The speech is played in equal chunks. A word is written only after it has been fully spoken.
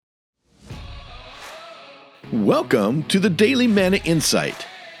Welcome to the Daily Manna Insight,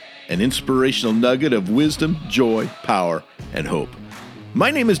 an inspirational nugget of wisdom, joy, power, and hope. My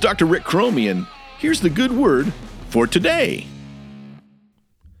name is Dr. Rick Cromie, and here's the good word for today.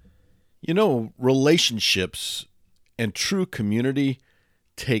 You know, relationships and true community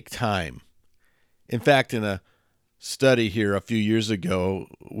take time. In fact, in a study here a few years ago,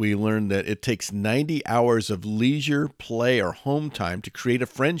 we learned that it takes 90 hours of leisure, play, or home time to create a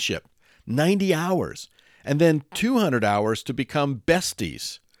friendship. 90 hours. And then 200 hours to become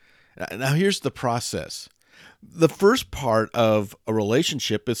besties. Now, here's the process. The first part of a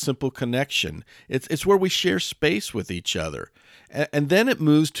relationship is simple connection. It's where we share space with each other. And then it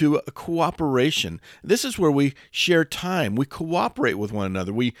moves to a cooperation. This is where we share time. We cooperate with one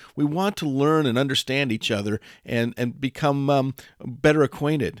another. We want to learn and understand each other and become better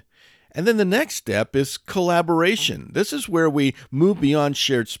acquainted. And then the next step is collaboration. This is where we move beyond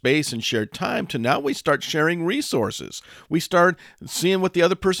shared space and shared time to now we start sharing resources. We start seeing what the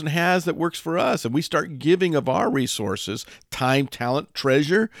other person has that works for us, and we start giving of our resources, time, talent,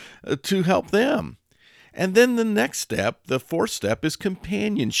 treasure, to help them. And then the next step, the fourth step, is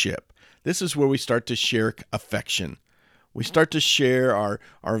companionship. This is where we start to share affection. We start to share our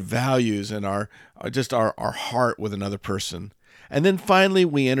values and our heart with another person. And then finally,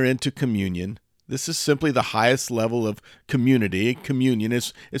 we enter into communion. This is simply the highest level of community. Communion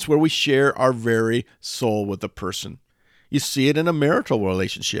is where we share our very soul with a person. You see it in a marital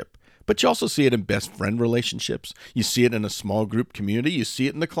relationship, but you also see it in best friend relationships. You see it in a small group community. You see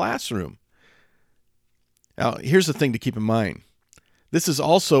it in the classroom. Now, here's the thing to keep in mind. This is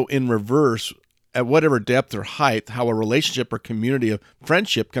also in reverse at whatever depth or height, how a relationship or community of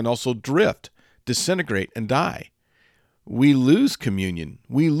friendship can also drift, disintegrate, and die. We lose communion,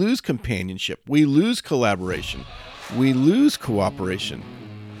 we lose companionship, we lose collaboration, we lose cooperation,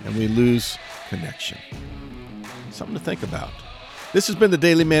 and we lose connection. Something to think about. This has been the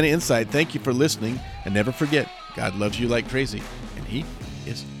Daily Manna Insight. Thank you for listening, and never forget, God loves you like crazy, and He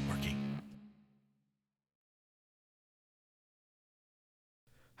is working.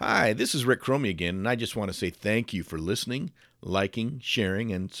 Hi, this is Rick Cromie again, and I just want to say thank you for listening, liking,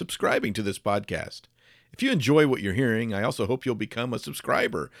 sharing, and subscribing to this podcast. If you enjoy what you're hearing, I also hope you'll become a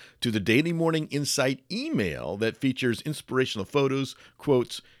subscriber to the Daily Morning Insight email that features inspirational photos,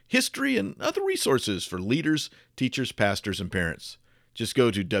 quotes, history, and other resources for leaders, teachers, pastors, and parents. Just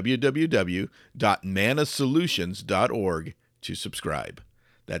go to www.mannasolutions.org to subscribe.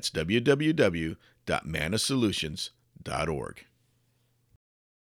 That's www.mannasolutions.org.